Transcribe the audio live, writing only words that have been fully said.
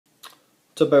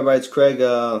What's up, everybody? It's Craig,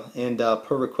 and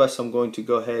per request, I'm going to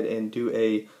go ahead and do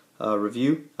a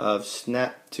review of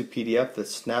Snap2PDF.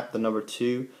 That's Snap, the number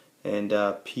 2, and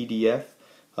PDF.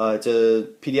 It's a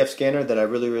PDF scanner that I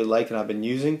really like and I've been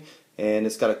using, and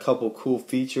it's got a couple cool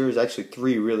features, actually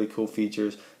 3 really cool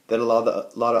features that a lot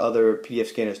of other PDF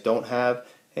scanners don't have,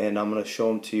 and I'm going to show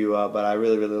them to you, but I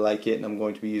really like it, and I'm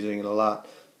going to be using it a lot.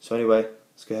 So anyway,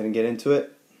 let's go ahead and get into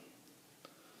it.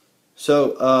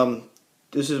 So,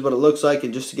 this is what it looks like,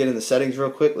 and just to get in the settings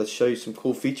real quick, let's show you some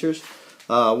cool features.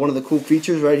 One of the cool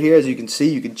features right here, as you can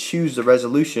see, you can choose the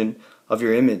resolution of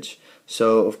your image.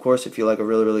 So of course, if you like a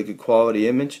really good quality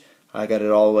image, I got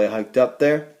it all the way hiked up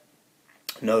there.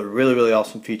 Another really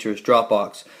awesome feature is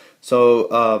Dropbox.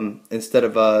 So instead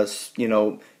of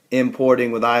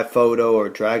importing with iPhoto or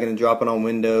dragging and dropping on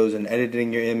Windows and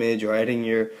editing your image or editing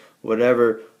your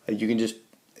whatever, you can just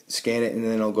scan it and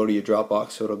then it'll go to your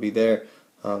Dropbox, so it'll be there.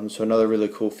 So another really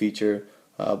cool feature,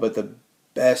 but the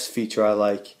best feature I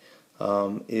like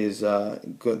is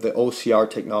the OCR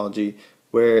technology,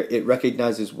 where it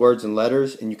recognizes words and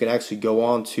letters, and you can actually go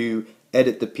on to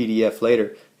edit the PDF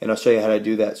later, and I'll show you how to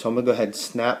do that. So I'm going to go ahead and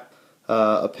snap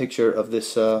a picture of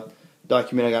this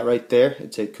document I got right there.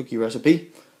 It's a cookie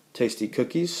recipe, tasty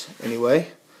cookies. Anyway,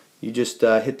 you just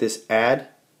hit this add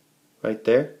right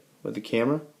there with the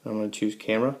camera. I'm going to choose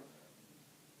camera.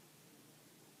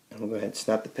 And we'll go ahead and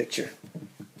snap the picture.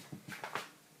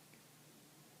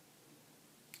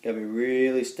 Gotta be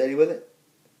really steady with it.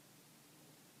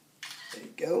 There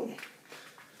you go.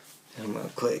 And I'm gonna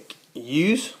click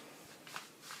use.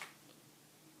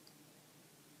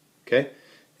 Okay,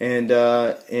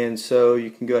 and so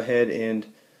you can go ahead and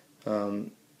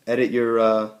edit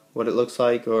your what it looks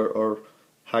like or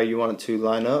how you want it to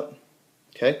line up.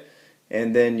 Okay,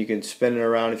 and then you can spin it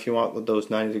around if you want with those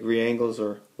 90-degree angles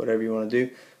or whatever you want to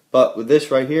do. But with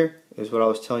this right here is what I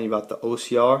was telling you about, the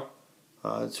OCR.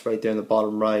 It's right there in the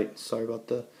bottom right. Sorry about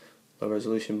the low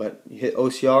resolution, but you hit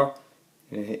OCR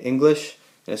and hit English,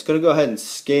 and it's going to go ahead and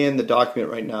scan the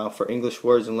document right now for English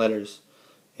words and letters,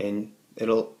 and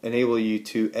it'll enable you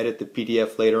to edit the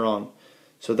PDF later on.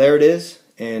 So there it is,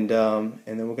 and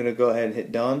then we're going to go ahead and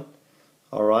hit done.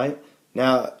 All right,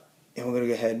 now, and we're going to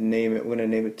go ahead and name it. We're going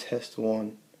to name it Test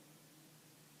 1.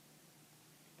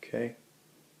 Okay.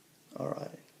 All right.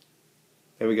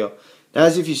 There we go. Now,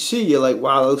 as if you see, you're like,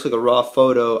 wow, that looks like a raw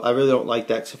photo. I really don't like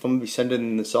that, because if I'm going to be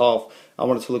sending this off, I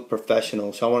want it to look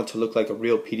professional. So I want it to look like a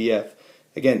real PDF.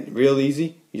 Again, real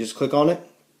easy. You just click on it.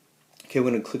 Okay,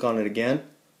 we're going to click on it again.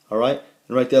 Alright,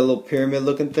 and right there, little pyramid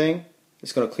looking thing,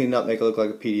 it's going to clean it up, make it look like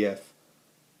a PDF.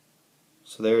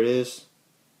 So there it is.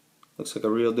 Looks like a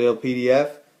real deal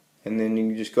PDF. And then you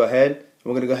can just go ahead, and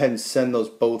we're going to go ahead and send those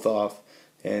both off,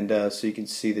 and so you can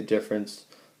see the difference.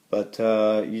 But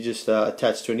you just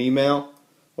attach to an email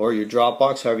or your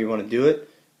Dropbox, however you want to do it,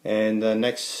 and the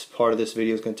next part of this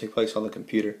video is going to take place on the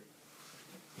computer.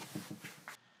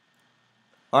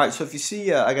 Alright, so if you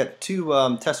see, I got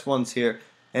 2 test ones here,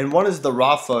 and one is the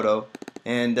raw photo,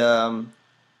 and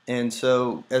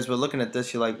so as we're looking at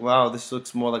this, you're like, wow, this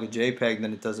looks more like a JPEG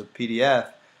than it does a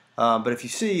PDF. But if you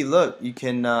see, look, you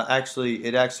can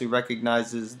it actually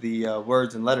recognizes the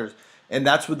words and letters, and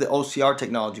that's with the OCR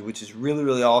technology, which is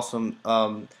really awesome.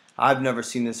 I've never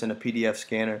seen this in a PDF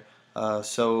scanner,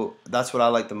 so that's what I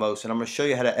like the most, and I'm going to show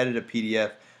you how to edit a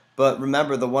PDF. But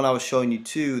remember, the one I was showing you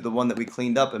too, the one that we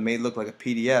cleaned up and made look like a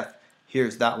PDF,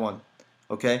 here's that one.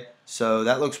 Okay, so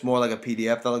that looks more like a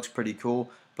PDF. That looks pretty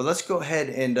cool. But let's go ahead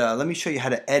and let me show you how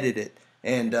to edit it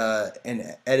and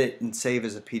edit and save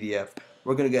as a PDF.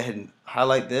 We're going to go ahead and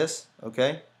highlight this,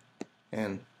 okay,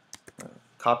 and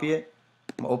copy it.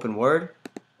 I'm going to open Word.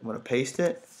 I'm going to paste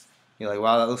it. You're like,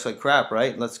 wow, that looks like crap,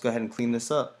 right? Let's go ahead and clean this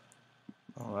up.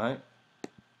 All right,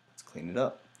 let's clean it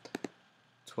up.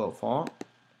 12 font.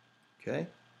 Okay,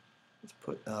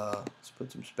 let's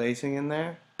put some spacing in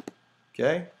there.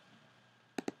 Okay,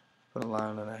 put a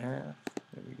line and a half.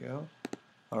 There we go.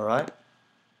 All right,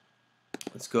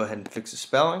 let's go ahead and fix the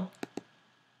spelling.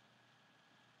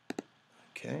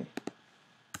 Okay.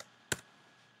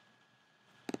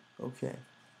 Okay.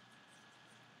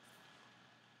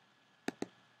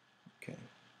 Okay.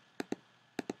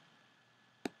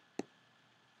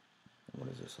 What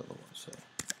does this other one say?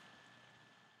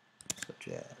 Such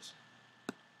as.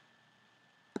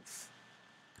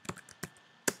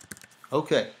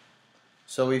 Okay,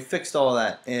 so we fixed all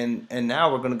that, and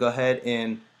now we're going to go ahead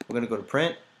and we're going to go to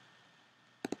print.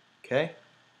 Okay,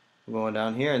 we're going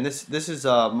down here, and this is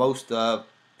most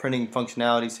printing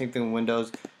functionality. Same thing with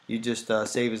Windows. You just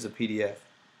save as a PDF.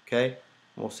 Okay,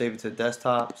 we'll save it to the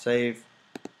desktop. Save.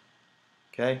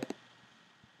 Okay,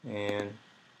 and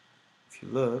if you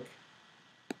look,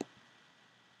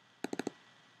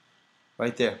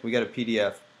 right there. We got a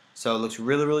PDF. So it looks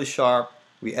really sharp.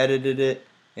 We edited it,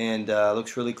 and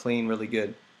looks really clean, really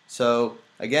good. So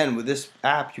again, with this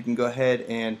app, you can go ahead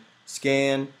and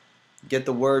scan, get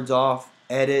the words off,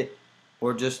 edit,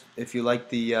 or just if you like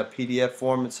the PDF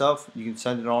form itself, you can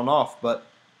send it on off. But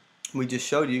we just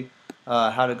showed you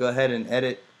how to go ahead and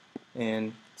edit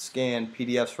and scan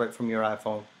PDFs right from your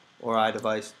iPhone or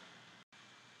iDevice.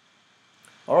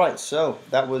 Alright, so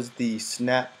that was the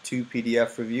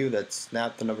Snap2PDF review. That's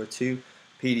Snap the number 2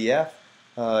 PDF.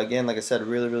 Again, like I said, a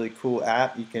really cool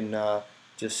app. You can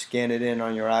just scan it in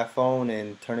on your iPhone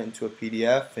and turn it into a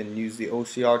PDF and use the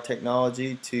OCR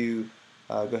technology to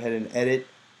go ahead and edit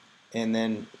and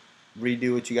then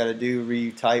redo what you got to do,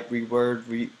 retype,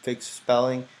 reword, fix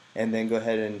spelling, and then go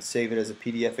ahead and save it as a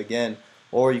PDF again.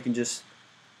 Or you can just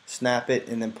snap it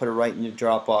and then put it right in your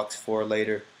Dropbox for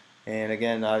later. And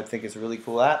again, I think it's a really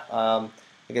cool app. I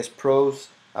guess pros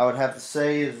I would have to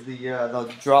say is the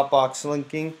Dropbox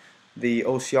linking, the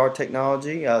OCR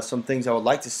technology. Some things I would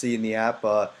like to see in the app,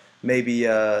 maybe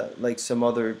like some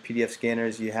other PDF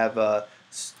scanners, you have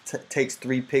takes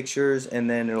 3 pictures and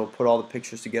then it'll put all the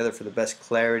pictures together for the best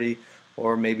clarity,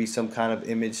 or maybe some kind of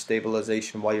image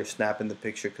stabilization while you're snapping the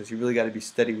picture, because you really got to be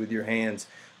steady with your hands.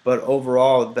 But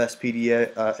overall, the best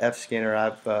PDF scanner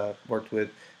I've worked with,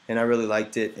 and I really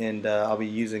liked it, and I'll be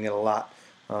using it a lot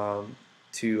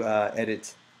to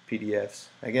edit PDFs.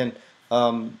 Again,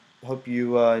 hope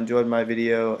you enjoyed my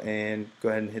video, and go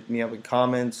ahead and hit me up with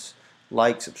comments,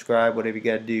 like, subscribe, whatever you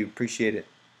got to do. Appreciate it.